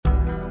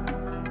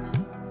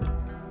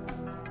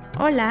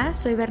Hola,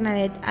 soy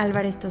Bernadette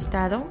Álvarez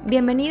Tostado.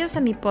 Bienvenidos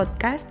a mi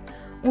podcast,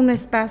 un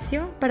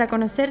espacio para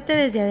conocerte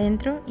desde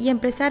adentro y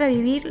empezar a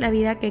vivir la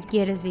vida que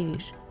quieres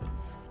vivir.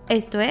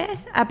 Esto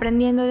es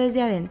Aprendiendo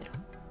desde adentro.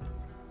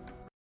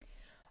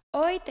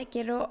 Hoy te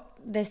quiero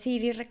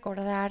decir y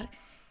recordar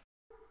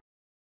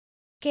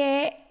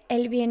que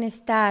el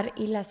bienestar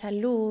y la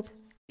salud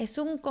es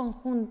un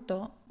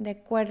conjunto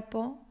de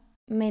cuerpo,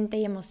 mente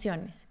y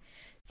emociones.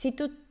 Si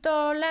tú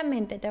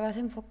solamente te vas a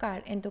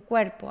enfocar en tu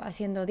cuerpo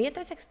haciendo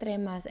dietas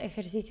extremas,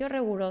 ejercicio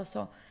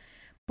riguroso,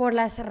 por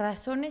las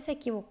razones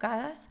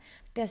equivocadas,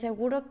 te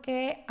aseguro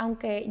que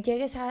aunque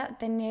llegues a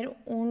tener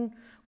un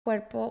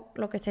cuerpo,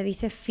 lo que se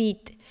dice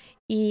fit,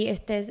 y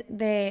estés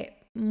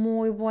de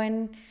muy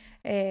buen,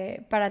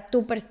 para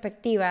tu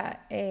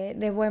perspectiva,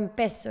 de buen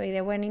peso y de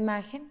buena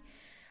imagen,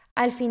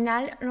 al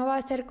final no va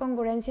a ser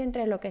congruencia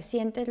entre lo que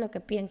sientes, lo que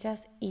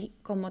piensas y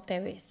cómo te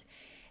ves.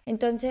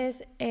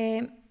 Entonces,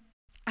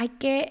 hay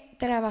que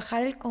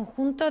trabajar el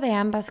conjunto de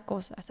ambas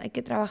cosas. Hay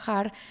que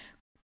trabajar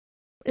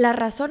las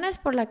razones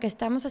por las que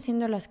estamos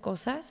haciendo las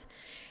cosas,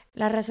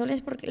 las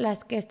razones por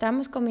las que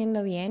estamos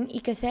comiendo bien y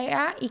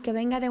que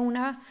venga de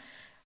una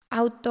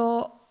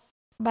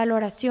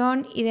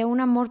autovaloración y de un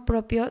amor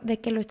propio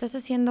de que lo estás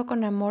haciendo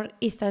con amor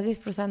y estás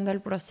disfrutando el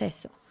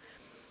proceso.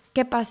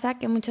 ¿Qué pasa?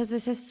 Que muchas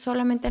veces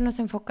solamente nos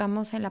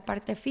enfocamos en la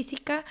parte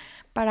física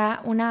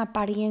para una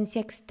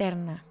apariencia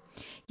externa.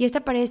 Y esta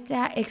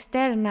apariencia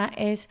externa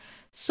es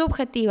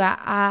subjetiva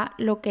a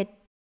lo que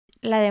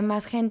la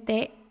demás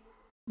gente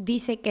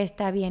dice que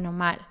está bien o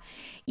mal.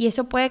 Y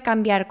eso puede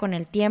cambiar con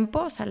el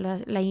tiempo, o sea,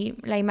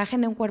 la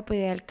imagen de un cuerpo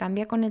ideal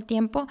cambia con el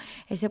tiempo,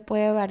 ese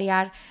puede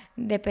variar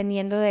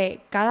dependiendo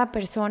de cada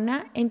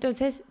persona.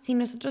 Entonces, si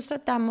nosotros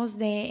tratamos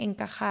de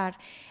encajar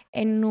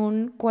en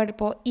un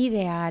cuerpo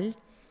ideal,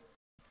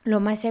 lo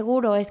más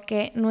seguro es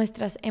que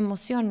nuestras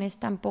emociones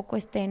tampoco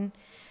estén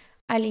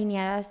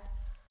alineadas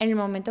en el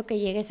momento que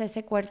llegues a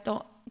ese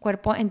cuerpo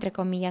entre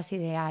comillas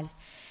ideal.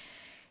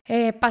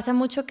 Pasa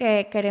mucho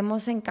que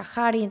queremos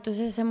encajar y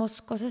entonces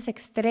hacemos cosas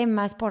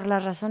extremas por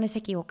las razones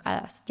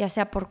equivocadas, ya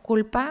sea por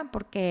culpa,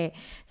 porque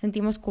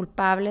sentimos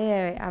culpable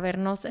de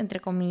habernos,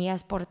 entre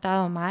comillas,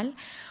 portado mal,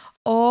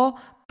 o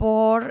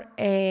por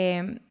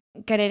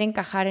querer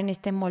encajar en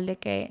este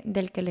molde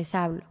del que les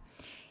hablo.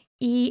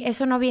 Y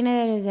eso no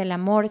viene desde el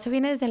amor, eso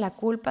viene desde la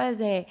culpa,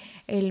 desde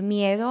el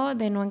miedo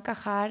de no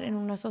encajar en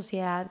una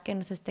sociedad que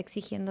nos está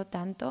exigiendo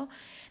tanto,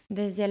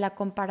 desde la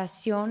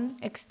comparación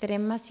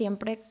extrema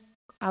siempre.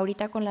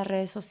 Ahorita con las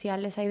redes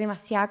sociales hay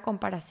demasiada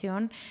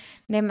comparación,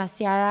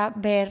 demasiada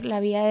ver la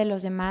vida de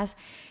los demás.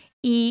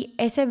 Y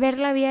ese ver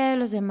la vida de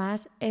los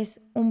demás es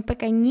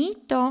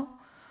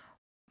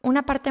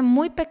una parte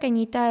muy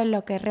pequeñita de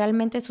lo que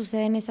realmente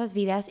sucede en esas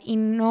vidas y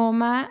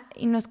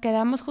nos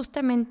quedamos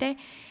justamente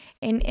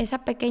en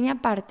esa pequeña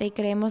parte y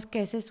creemos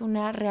que esa es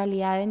una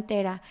realidad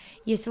entera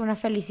y es una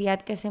felicidad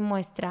que se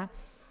muestra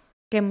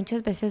que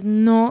muchas veces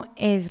no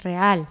es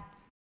real.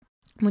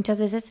 Muchas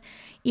veces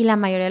y la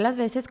mayoría de las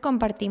veces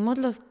compartimos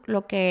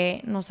lo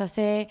que nos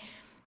hace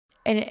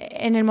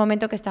en el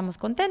momento que estamos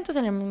contentos,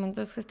 en el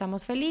momento que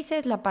estamos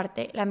felices, la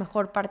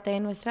mejor parte de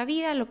nuestra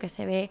vida, lo que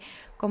se ve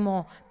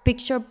como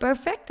picture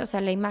perfect, o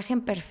sea, la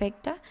imagen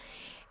perfecta,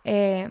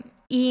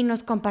 y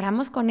nos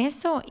comparamos con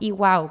eso y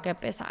wow, qué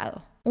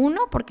pesado.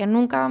 Uno, porque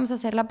nunca vamos a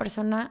ser la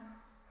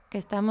persona que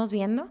estamos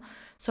viendo,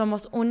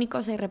 somos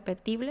únicos e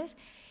irrepetibles.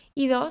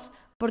 Y dos,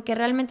 porque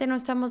realmente no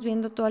estamos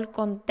viendo todo el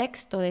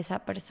contexto de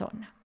esa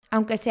persona.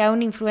 Aunque sea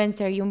un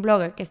influencer y un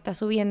blogger que está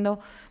subiendo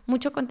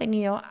mucho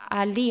contenido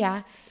al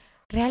día,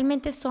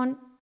 realmente son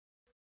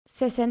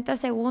 60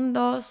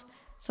 segundos,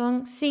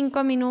 son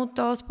 5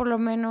 minutos por lo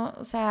menos,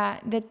 o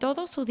sea, de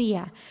todo su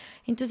día.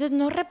 Entonces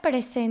no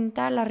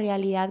representa la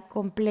realidad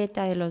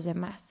completa de los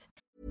demás.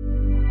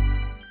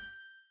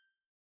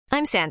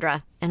 I'm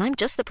Sandra, and I'm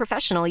just the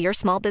professional your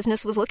small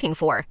business was looking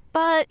for.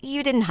 But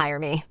you didn't hire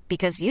me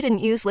because you didn't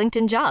use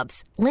LinkedIn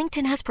Jobs.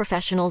 LinkedIn has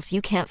professionals you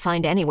can't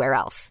find anywhere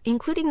else,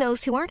 including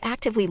those who aren't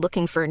actively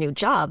looking for a new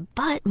job,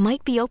 but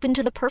might be open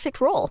to the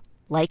perfect role,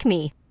 like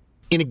me.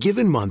 In a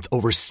given month,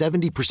 over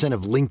 70%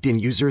 of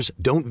LinkedIn users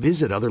don't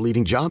visit other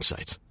leading job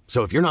sites.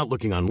 So if you're not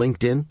looking on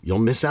LinkedIn, you'll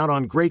miss out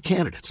on great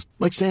candidates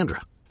like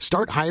Sandra.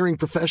 Start hiring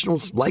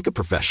professionals like a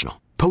professional.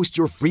 Post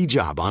your free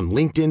job on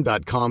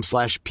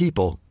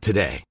linkedin.com/people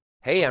today.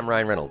 Hey, I'm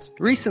Ryan Reynolds.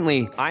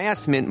 Recently, I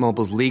asked Mint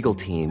Mobile's legal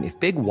team if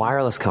big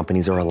wireless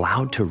companies are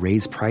allowed to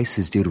raise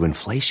prices due to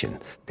inflation.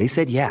 They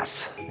said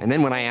yes. And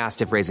then when I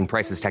asked if raising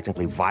prices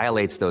technically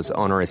violates those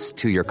onerous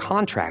two-year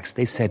contracts,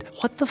 they said,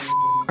 "What the f***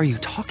 are you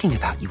talking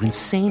about, you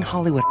insane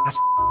Hollywood ass?"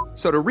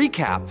 So to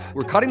recap,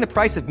 we're cutting the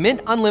price of Mint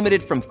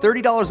Unlimited from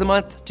 $30 a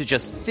month to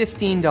just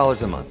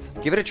 $15 a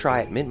month. Give it a try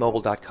at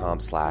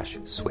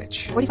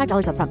mintmobile.com/switch.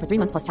 $45 up front for 3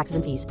 months plus taxes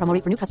and fees. Promo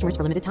rate for new customers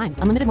for limited time.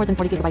 Unlimited more than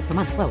 40 gigabytes per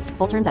month. Slows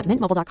full terms at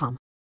mintmobile.com.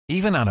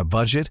 Even on a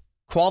budget,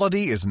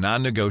 quality is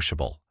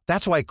non-negotiable.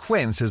 That's why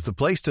Quince is the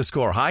place to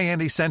score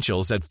high-end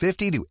essentials at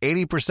 50 to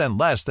 80%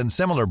 less than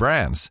similar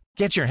brands.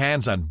 Get your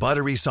hands on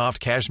buttery soft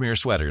cashmere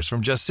sweaters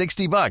from just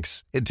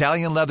 $60,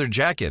 Italian leather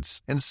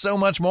jackets, and so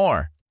much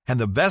more. And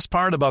the best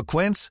part about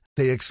Quince,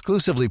 they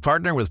exclusively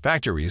partner with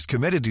factories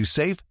committed to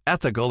safe,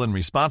 ethical, and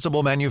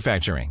responsible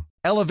manufacturing.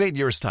 Elevate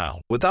your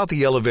style without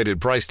the elevated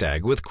price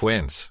tag with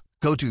Quince.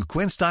 Go to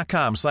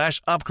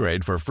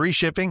quince.com/upgrade for free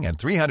shipping and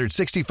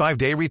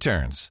 365-day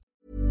returns.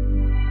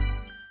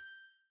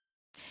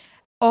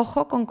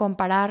 Ojo con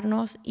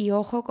compararnos y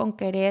ojo con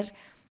querer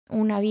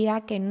una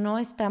vida que no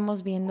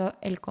estamos viendo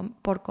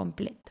por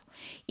completo.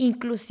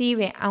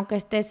 Inclusive, aunque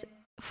estés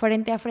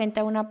frente a frente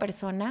a una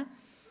persona,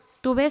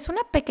 tú ves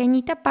una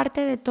pequeñita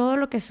parte de todo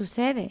lo que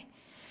sucede.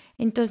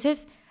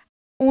 Entonces,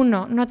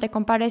 1, no te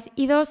compares,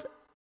 y 2,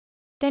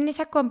 ten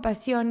esa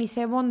compasión y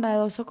sé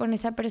bondadoso con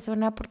esa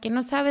persona porque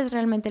no sabes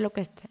realmente lo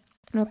que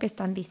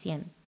están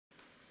diciendo.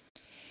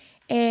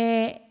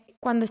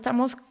 Cuando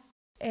estamos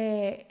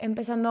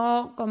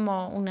empezando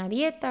como una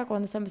dieta,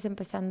 cuando estamos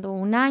empezando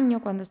un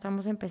año, cuando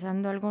estamos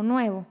empezando algo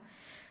nuevo,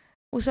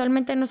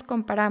 usualmente nos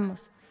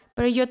comparamos.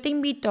 Pero yo te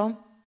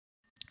invito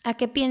a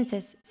que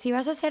pienses, si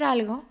vas a hacer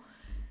algo,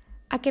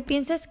 a que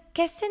pienses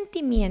qué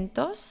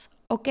sentimientos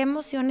o qué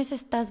emociones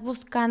estás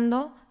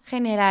buscando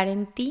generar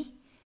en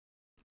ti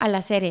al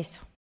hacer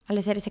eso, al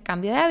hacer ese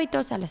cambio de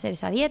hábitos, al hacer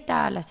esa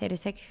dieta, al hacer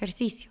ese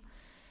ejercicio.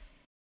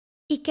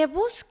 Y que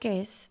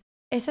busques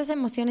esas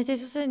emociones,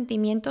 esos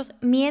sentimientos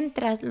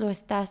mientras lo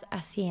estás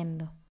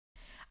haciendo.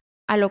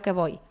 A lo que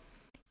voy.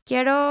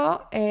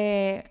 Quiero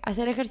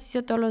hacer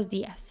ejercicio todos los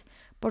días.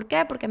 ¿Por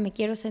qué? Porque me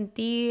quiero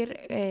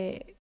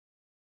sentir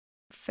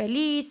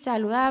feliz,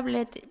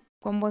 saludable,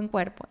 con buen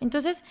cuerpo.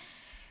 Entonces,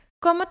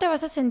 ¿cómo te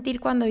vas a sentir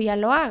cuando ya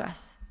lo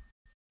hagas?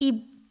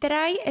 Y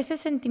trae ese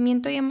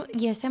sentimiento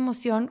y esa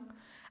emoción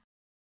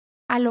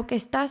a lo que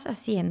estás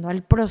haciendo,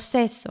 al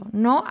proceso,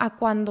 no a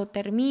cuando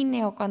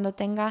termine o cuando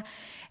tenga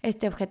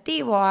este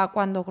objetivo, a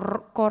cuando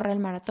corra el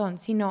maratón,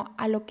 sino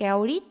a lo que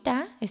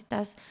ahorita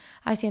estás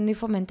haciendo y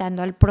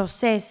fomentando, al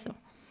proceso.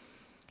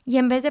 Y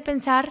en vez de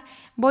pensar,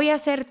 voy a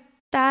hacer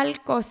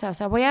tal cosa, o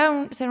sea, voy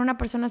a ser una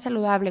persona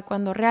saludable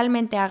cuando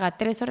realmente haga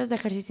 3 horas de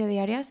ejercicio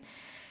diarias,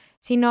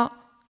 sino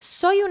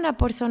soy una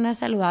persona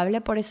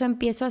saludable, por eso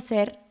empiezo a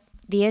hacer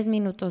 10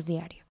 minutos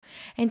diario.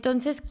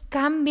 Entonces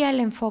cambia el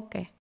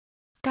enfoque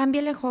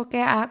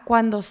a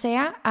cuando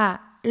sea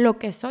a lo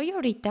que soy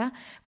ahorita,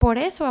 por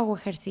eso hago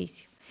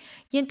ejercicio.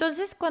 Y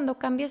entonces cuando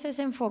cambias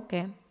ese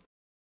enfoque,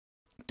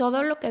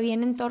 todo lo que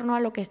viene en torno a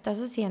lo que estás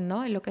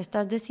haciendo y lo que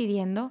estás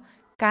decidiendo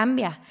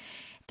cambia.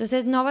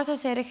 Entonces no vas a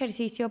hacer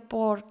ejercicio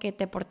porque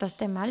te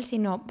portaste mal,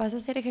 sino vas a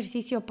hacer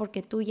ejercicio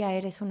porque tú ya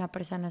eres una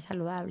persona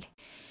saludable.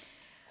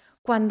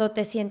 Cuando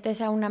te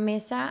sientes a una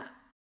mesa,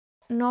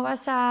 no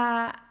vas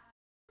a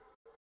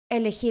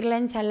elegir la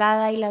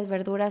ensalada y las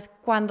verduras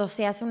cuando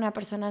seas una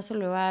persona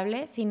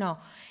saludable, sino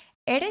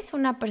eres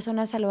una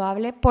persona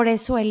saludable, por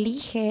eso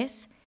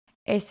eliges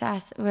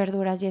esas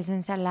verduras y esa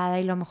ensalada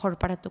y lo mejor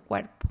para tu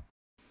cuerpo.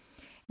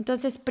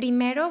 Entonces,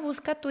 primero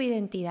busca tu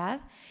identidad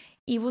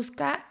y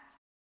busca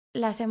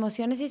las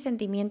emociones y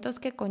sentimientos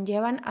que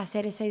conllevan a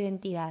ser esa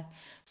identidad.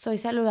 Soy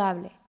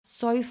saludable,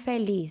 soy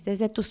feliz.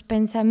 Desde tus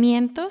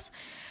pensamientos,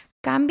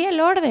 cambia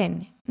el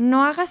orden.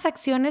 No hagas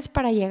acciones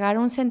para llegar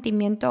a un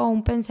sentimiento o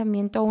un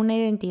pensamiento o una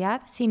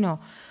identidad, sino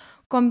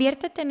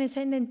conviértete en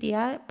esa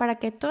identidad para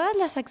que todas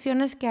las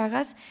acciones que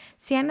hagas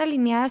sean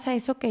alineadas a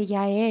eso que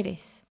ya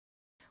eres.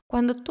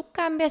 Cuando tú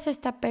cambias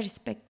esta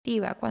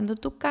perspectiva, cuando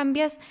tú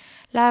cambias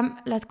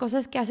las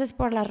cosas que haces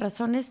por las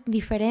razones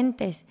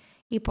diferentes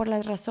y por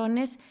las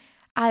razones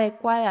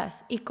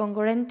adecuadas y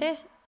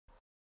congruentes,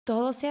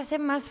 todo se hace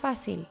más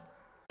fácil,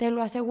 te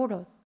lo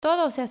aseguro,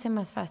 todo se hace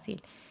más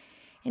fácil.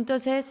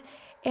 Entonces,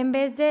 en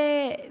vez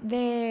de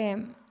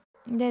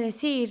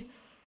decir,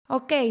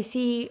 ok,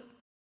 si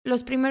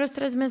los primeros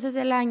 3 meses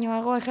del año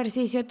hago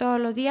ejercicio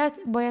todos los días,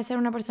 voy a ser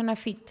una persona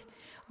fit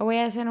o voy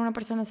a ser una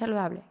persona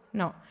saludable.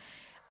 No.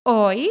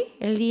 Hoy,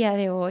 el día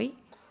de hoy,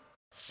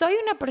 soy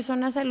una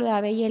persona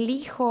saludable y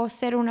elijo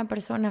ser una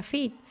persona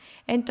fit.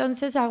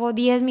 Entonces hago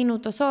 10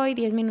 minutos hoy,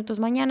 10 minutos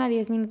mañana,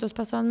 10 minutos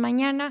pasado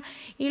mañana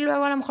y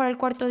luego a lo mejor el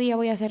cuarto día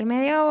voy a hacer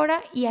media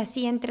hora y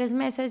así en 3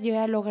 meses yo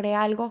ya logré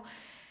algo,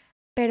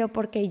 pero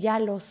porque ya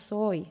lo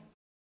soy.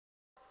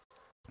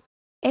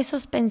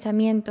 Esos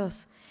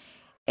pensamientos,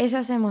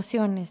 esas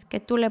emociones que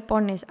tú le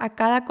pones a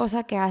cada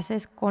cosa que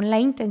haces con la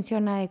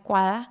intención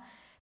adecuada,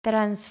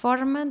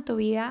 transforman tu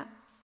vida,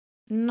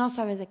 no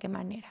sabes de qué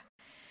manera.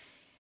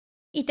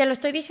 Y te lo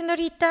estoy diciendo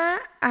ahorita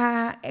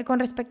con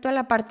respecto a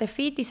la parte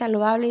fit y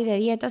saludable y de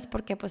dietas,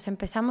 porque pues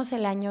empezamos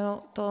el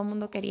año todo el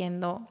mundo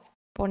queriendo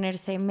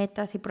ponerse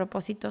metas y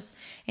propósitos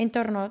en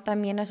torno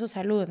también a su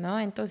salud, ¿no?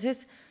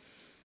 Entonces,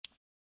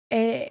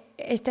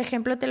 este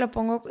ejemplo te lo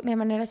pongo de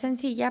manera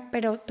sencilla,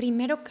 pero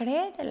primero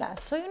créetela.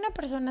 Soy una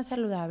persona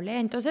saludable,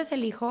 entonces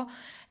elijo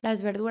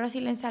las verduras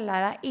y la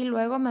ensalada y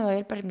luego me doy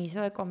el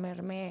permiso de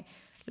comerme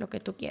lo que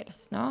tú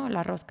quieras, ¿no?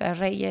 La rosca de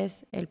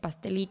Reyes, el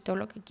pastelito,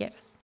 lo que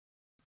quieras.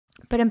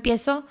 Pero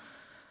empiezo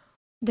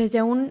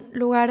desde un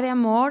lugar de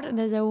amor,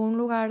 desde un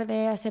lugar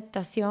de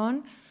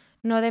aceptación,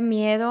 no de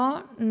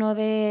miedo, no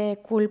de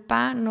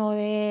culpa, no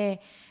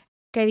de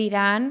qué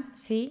dirán,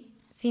 ¿sí?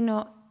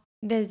 Sino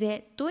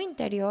desde tu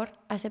interior,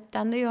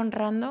 aceptando y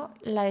honrando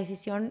la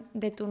decisión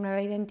de tu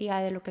nueva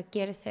identidad, de lo que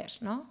quieres ser,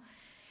 ¿no?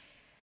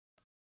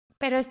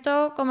 Pero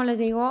esto, como les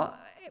digo,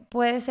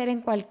 puede ser en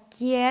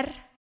cualquier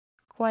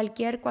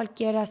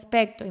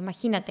aspecto.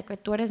 Imagínate que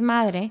tú eres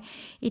madre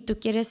y tú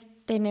quieres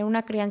tener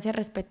una crianza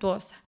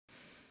respetuosa.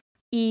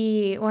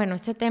 Y bueno,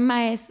 este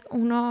tema es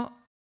uno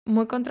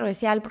muy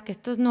controversial porque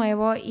esto es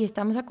nuevo y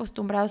estamos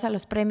acostumbrados a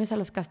los premios, a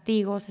los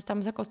castigos,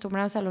 estamos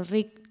acostumbrados a los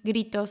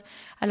gritos,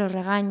 a los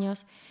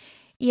regaños.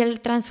 Y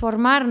el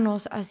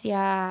transformarnos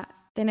hacia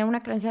tener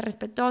una crianza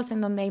respetuosa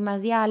en donde hay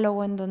más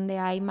diálogo, en donde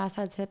hay más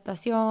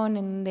aceptación,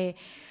 en donde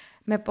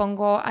me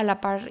pongo a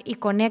la par y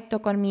conecto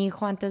con mi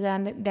hijo antes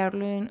de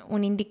darle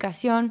una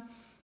indicación,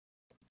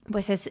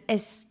 pues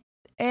es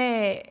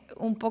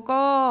un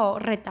poco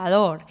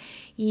retador.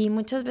 Y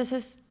muchas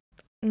veces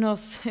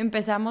nos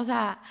empezamos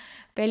a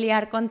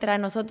pelear contra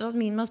nosotros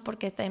mismos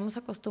porque estamos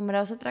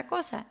acostumbrados a otra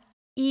cosa.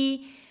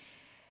 Y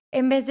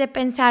en vez de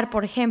pensar,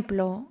 por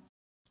ejemplo,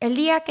 el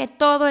día que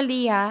todo el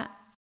día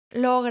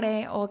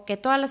logre o que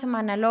toda la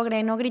semana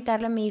logre no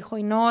gritarle a mi hijo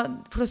y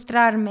no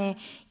frustrarme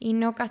y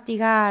no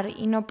castigar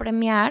y no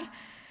premiar,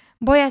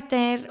 voy a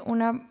tener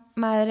una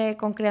madre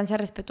con crianza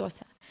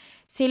respetuosa.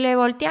 Si le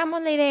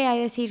volteamos la idea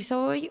y decir,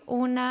 soy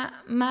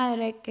una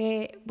madre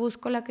que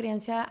busco la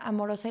crianza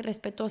amorosa y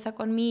respetuosa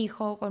con mi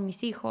hijo, con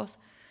mis hijos,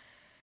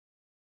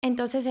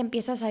 entonces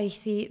empiezas a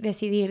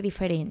decidir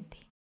diferente.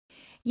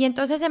 Y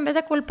entonces en vez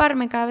de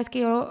culparme cada vez que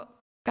yo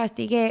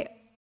castigué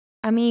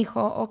a mi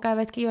hijo o cada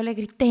vez que yo le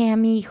grité a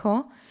mi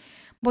hijo,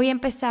 voy a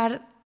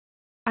empezar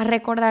a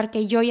recordar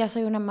que yo ya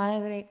soy una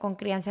madre con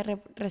crianza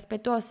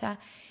respetuosa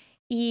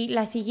y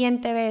la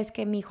siguiente vez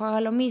que mi hijo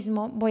haga lo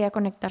mismo, voy a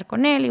conectar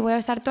con él y voy a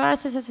usar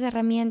todas esas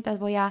herramientas,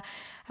 voy a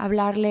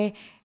hablarle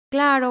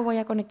claro, voy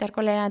a conectar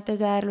con él antes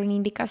de darle una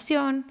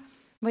indicación,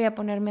 voy a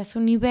ponerme a su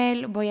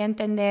nivel, voy a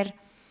entender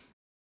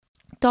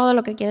todo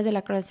lo que quieres de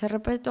la crianza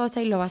respetuosa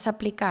y lo vas a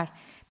aplicar,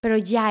 pero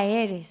ya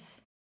eres.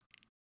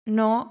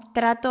 No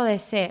trato de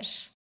ser,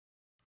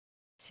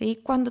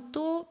 ¿sí? Cuando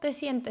tú te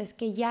sientes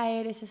que ya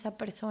eres esa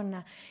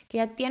persona, que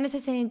ya tienes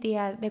esa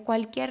identidad de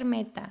cualquier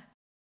meta,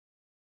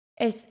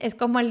 es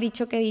como el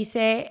dicho que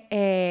dice,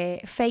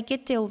 fake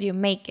it till you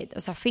make it,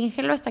 o sea,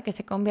 fíngelo hasta que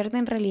se convierta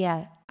en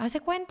realidad. Haz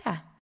de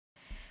cuenta.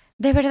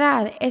 De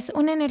verdad, es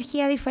una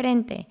energía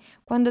diferente.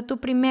 Cuando tú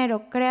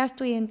primero creas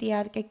tu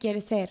identidad que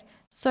quieres ser,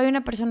 soy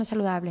una persona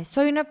saludable,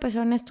 soy una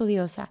persona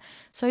estudiosa,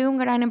 soy un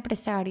gran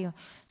empresario,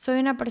 soy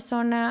una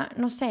persona,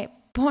 no sé,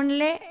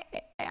 ponle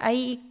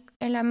ahí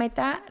en la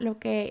meta lo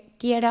que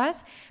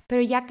quieras,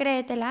 pero ya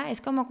créetela.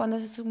 Es como cuando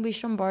haces un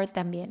vision board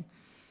también.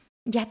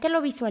 Ya te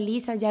lo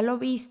visualizas, ya lo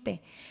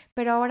viste,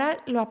 pero ahora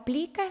lo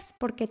aplicas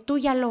porque tú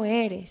ya lo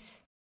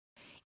eres.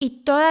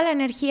 Y toda la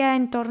energía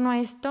en torno a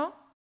esto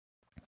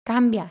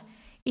cambia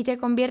y te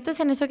conviertes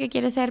en eso que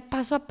quieres ser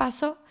paso a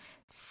paso,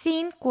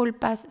 sin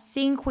culpas,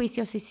 sin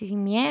juicios y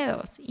sin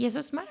miedos. Y eso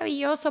es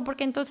maravilloso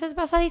porque entonces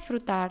vas a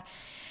disfrutar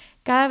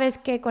cada vez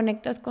que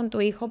conectas con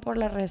tu hijo por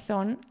la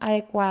razón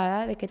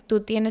adecuada de que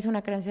tú tienes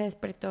una crianza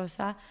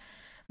respetuosa.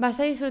 Vas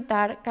a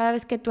disfrutar cada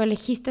vez que tú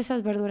elegiste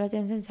esas verduras de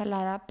esa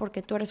ensalada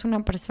porque tú eres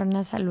una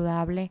persona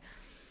saludable.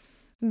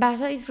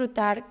 Vas a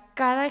disfrutar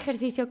cada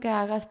ejercicio que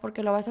hagas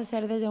porque lo vas a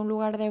hacer desde un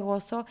lugar de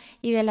gozo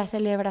y de la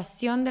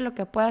celebración de lo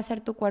que puede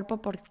hacer tu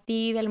cuerpo por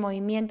ti, del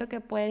movimiento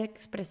que puede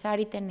expresar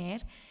y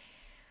tener.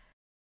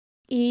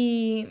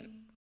 Y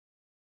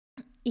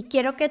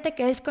quiero que te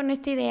quedes con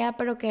esta idea,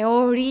 pero que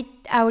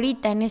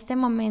ahorita en este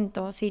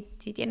momento, si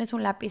tienes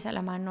un lápiz a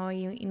la mano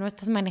y no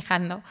estás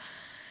manejando,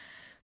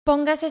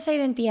 pongas esa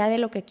identidad de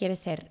lo que quieres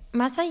ser.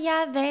 Más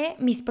allá de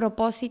mis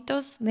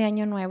propósitos de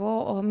año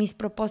nuevo o mis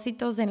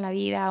propósitos en la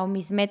vida o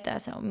mis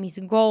metas o mis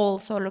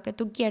goals o lo que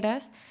tú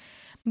quieras,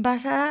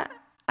 vas a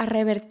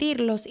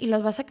revertirlos y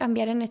los vas a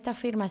cambiar en esta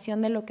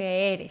afirmación de lo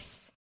que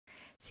eres,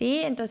 ¿sí?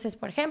 Entonces,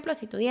 por ejemplo,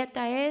 si tu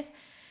dieta es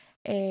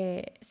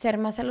ser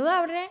más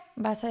saludable,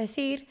 vas a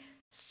decir,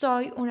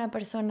 soy una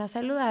persona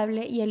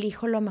saludable y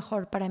elijo lo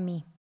mejor para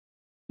mí.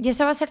 Y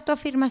esa va a ser tu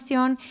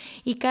afirmación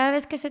y cada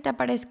vez que se te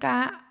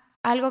aparezca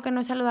algo que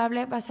no es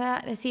saludable, vas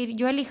a decir,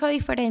 yo elijo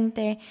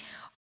diferente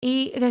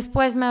y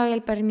después me doy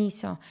el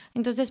permiso.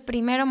 Entonces,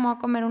 primero me voy a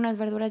comer unas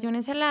verduras y una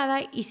ensalada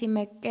y si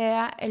me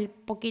queda el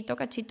poquito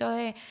cachito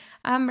de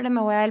hambre,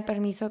 me voy a dar el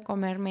permiso de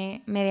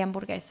comerme media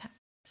hamburguesa,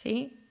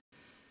 ¿sí?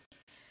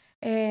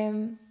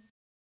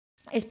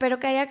 Espero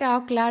que haya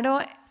quedado claro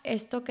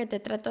esto que te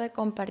trato de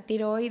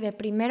compartir hoy, de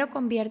primero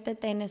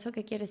conviértete en eso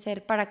que quieres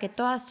ser para que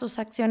todas tus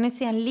acciones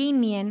se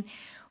alineen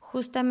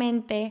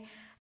justamente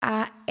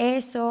a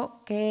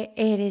eso que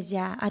eres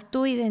ya, a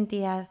tu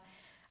identidad,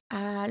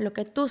 a lo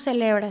que tú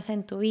celebras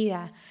en tu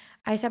vida,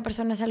 a esa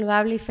persona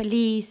saludable y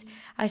feliz,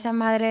 a esa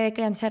madre de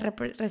crianza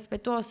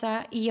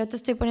respetuosa. Y yo te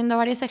estoy poniendo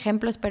varios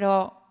ejemplos,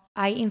 pero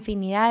hay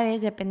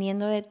infinidades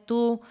dependiendo de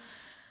tu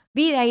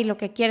vida y lo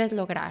que quieres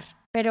lograr.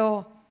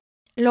 Pero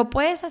lo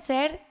puedes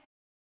hacer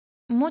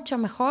mucho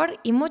mejor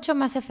y mucho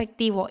más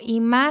efectivo y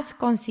más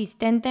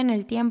consistente en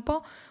el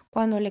tiempo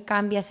cuando le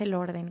cambias el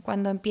orden,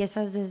 cuando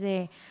empiezas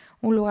desde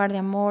un lugar de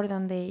amor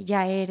donde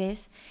ya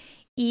eres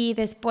y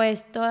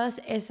después todas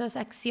esas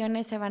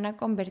acciones se van a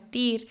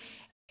convertir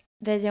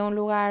desde un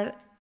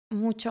lugar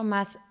mucho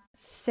más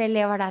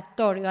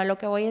celebratorio. A lo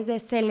que voy es de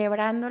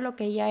celebrando lo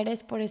que ya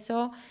eres, por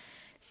eso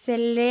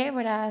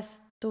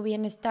celebras tu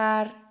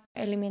bienestar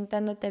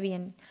alimentándote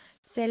bien,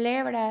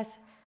 celebras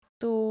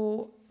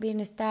tu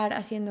bienestar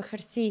haciendo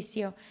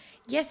ejercicio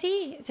y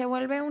así se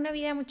vuelve una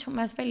vida mucho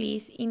más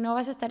feliz y no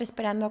vas a estar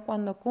esperando a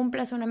cuando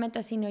cumplas una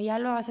meta, sino ya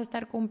lo vas a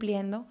estar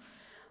cumpliendo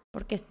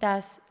porque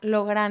estás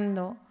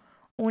logrando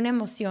una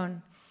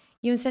emoción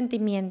y un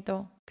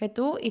sentimiento que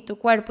tú y tu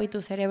cuerpo y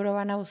tu cerebro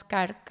van a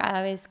buscar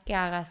cada vez que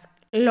hagas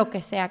lo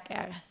que sea que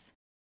hagas.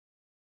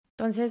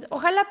 Entonces,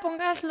 ojalá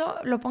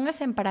lo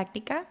pongas en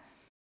práctica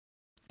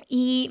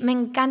y me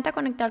encanta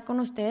conectar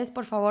con ustedes.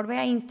 Por favor, ve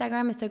a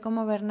Instagram, estoy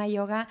como Berna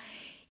Yoga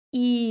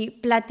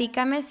y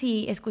platícame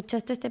si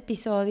escuchaste este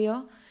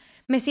episodio.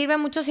 Me sirve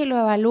mucho si lo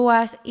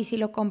evalúas y si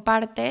lo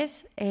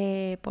compartes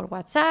por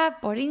WhatsApp,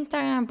 por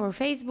Instagram, por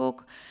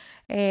Facebook,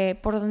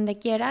 por donde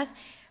quieras,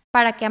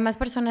 para que a más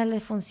personas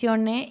les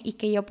funcione y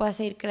que yo pueda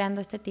seguir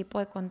creando este tipo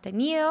de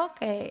contenido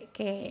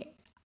que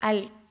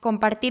al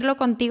compartirlo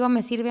contigo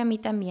me sirve a mí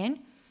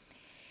también.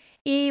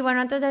 Y bueno,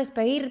 antes de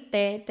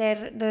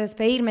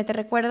despedirme, te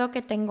recuerdo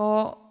que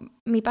tengo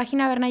mi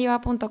página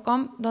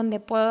bernayoga.com donde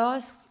puedo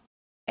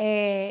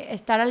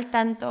estar al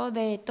tanto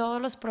de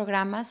todos los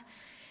programas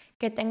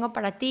que tengo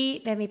para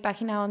ti, de mi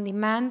página On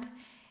Demand,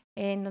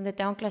 en donde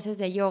tengo clases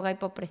de yoga,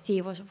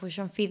 hipopresivos,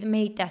 fusion fit,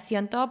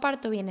 meditación, todo para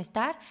tu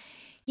bienestar.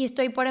 Y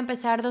estoy por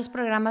empezar 2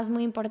 programas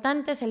muy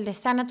importantes, el de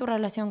Sana tu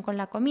relación con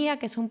la comida,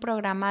 que es un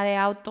programa de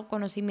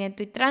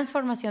autoconocimiento y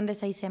transformación de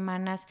 6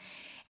 semanas,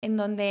 en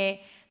donde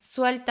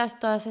sueltas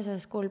todas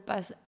esas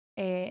culpas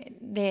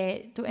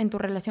en tu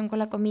relación con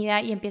la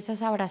comida y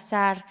empiezas a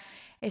abrazar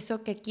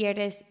eso que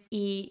quieres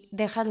y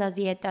dejas las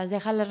dietas,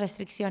 dejas las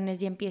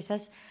restricciones y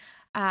empiezas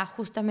a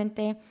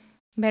justamente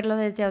verlo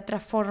desde otra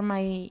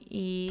forma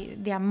y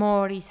de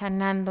amor y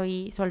sanando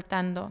y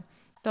soltando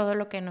todo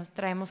lo que nos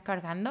traemos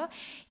cargando.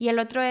 Y el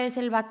otro es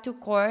el Back to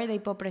Core de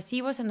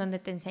hipopresivos, en donde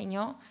te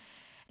enseño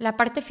la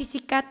parte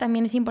física,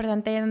 también es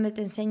importante, donde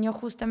te enseño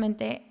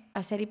justamente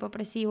a ser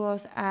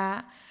hipopresivos,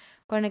 a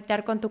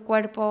conectar con tu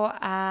cuerpo,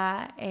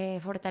 a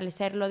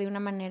fortalecerlo de una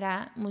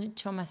manera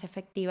mucho más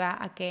efectiva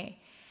a que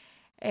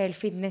el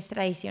fitness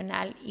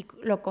tradicional, y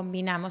lo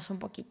combinamos un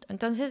poquito.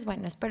 Entonces,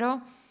 bueno,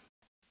 espero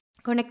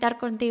conectar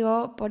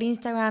contigo por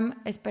Instagram,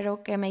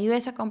 espero que me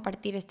ayudes a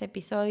compartir este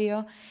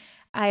episodio,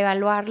 a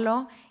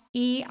evaluarlo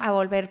y a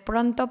volver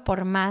pronto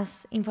por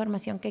más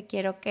información que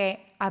quiero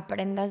que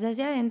aprendas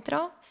desde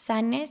adentro,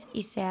 sanes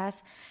y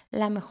seas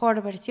la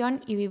mejor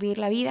versión y vivir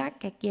la vida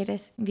que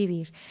quieres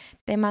vivir.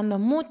 Te mando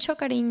mucho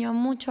cariño,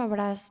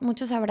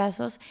 muchos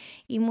abrazos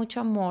y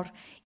mucho amor.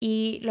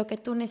 Y lo que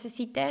tú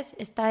necesites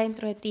está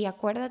dentro de ti,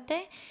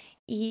 acuérdate.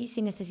 Y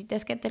si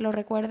necesitas que te lo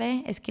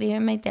recuerde,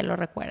 escríbeme y te lo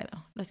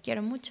recuerdo. Los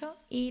quiero mucho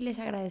y les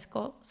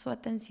agradezco su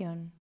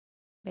atención.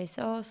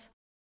 Besos.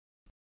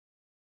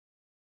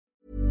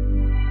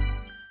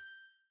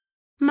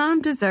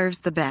 Mom deserves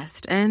the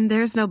best, and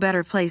there's no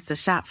better place to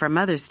shop for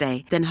Mother's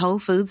Day than Whole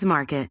Foods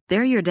Market.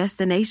 They're your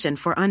destination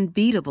for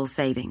unbeatable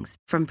savings,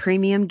 from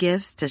premium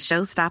gifts to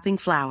show-stopping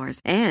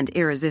flowers and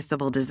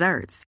irresistible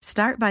desserts.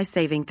 Start by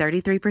saving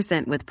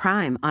 33% with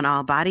Prime on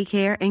all body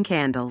care and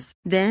candles.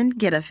 Then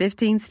get a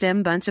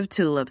 15-stem bunch of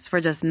tulips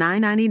for just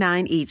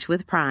 $9.99 each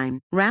with Prime.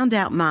 Round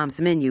out Mom's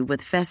menu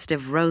with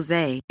festive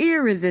rosé,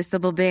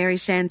 irresistible berry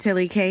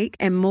chantilly cake,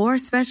 and more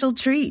special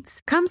treats.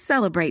 Come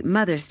celebrate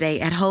Mother's Day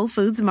at Whole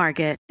Foods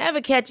Market.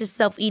 Ever catch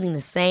yourself eating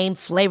the same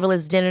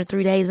flavorless dinner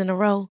 3 days in a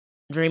row?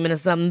 Dreaming of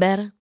something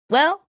better?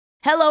 Well,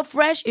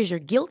 HelloFresh is your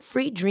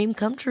guilt-free dream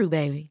come true,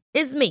 baby.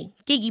 It's me,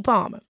 Keke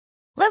Palmer.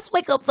 Let's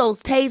wake up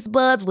those taste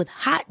buds with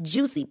hot,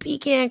 juicy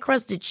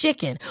pecan-crusted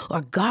chicken or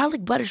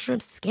garlic butter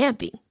shrimp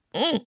scampi.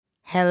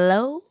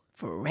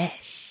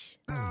 HelloFresh.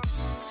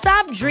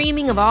 Stop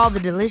dreaming of all the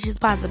delicious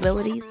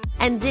possibilities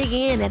and dig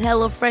in at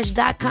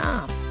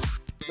HelloFresh.com.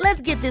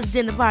 Let's get this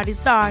dinner party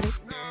started.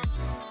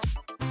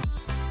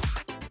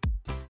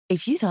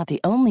 If you thought the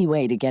only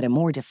way to get a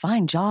more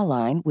defined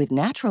jawline with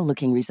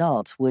natural-looking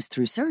results was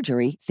through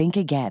surgery, think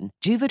again.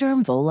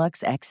 Juvederm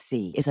Volux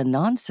XC is a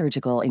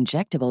non-surgical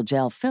injectable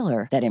gel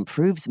filler that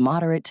improves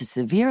moderate to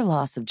severe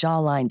loss of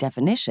jawline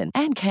definition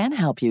and can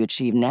help you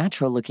achieve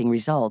natural-looking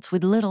results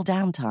with little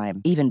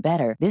downtime. Even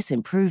better, this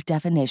improved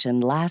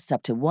definition lasts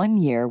up to 1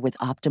 year with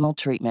optimal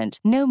treatment.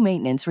 No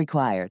maintenance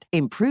required.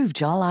 Improve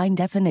jawline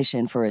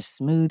definition for a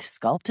smooth,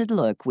 sculpted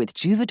look with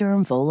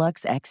Juvederm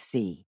Volux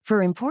XC.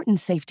 For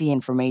important safety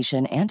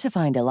information and to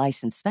find a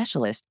licensed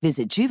specialist,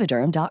 visit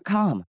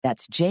Juvederm.com.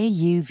 That's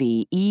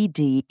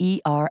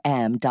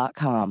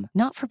JUVEDERM.com.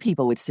 Not for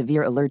people with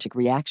severe allergic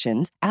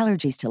reactions,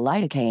 allergies to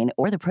lidocaine,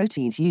 or the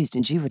proteins used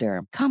in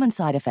Juvederm. Common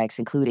side effects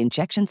include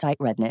injection site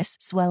redness,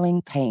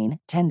 swelling, pain,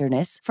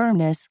 tenderness,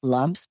 firmness,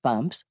 lumps,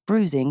 bumps,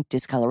 bruising,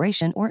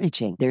 discoloration, or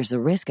itching. There's a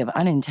risk of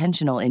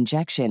unintentional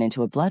injection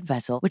into a blood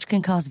vessel, which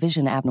can cause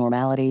vision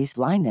abnormalities,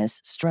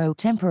 blindness, stroke,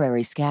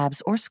 temporary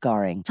scabs, or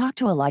scarring. Talk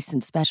to a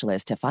licensed specialist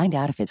to find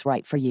out if it's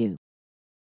right for you.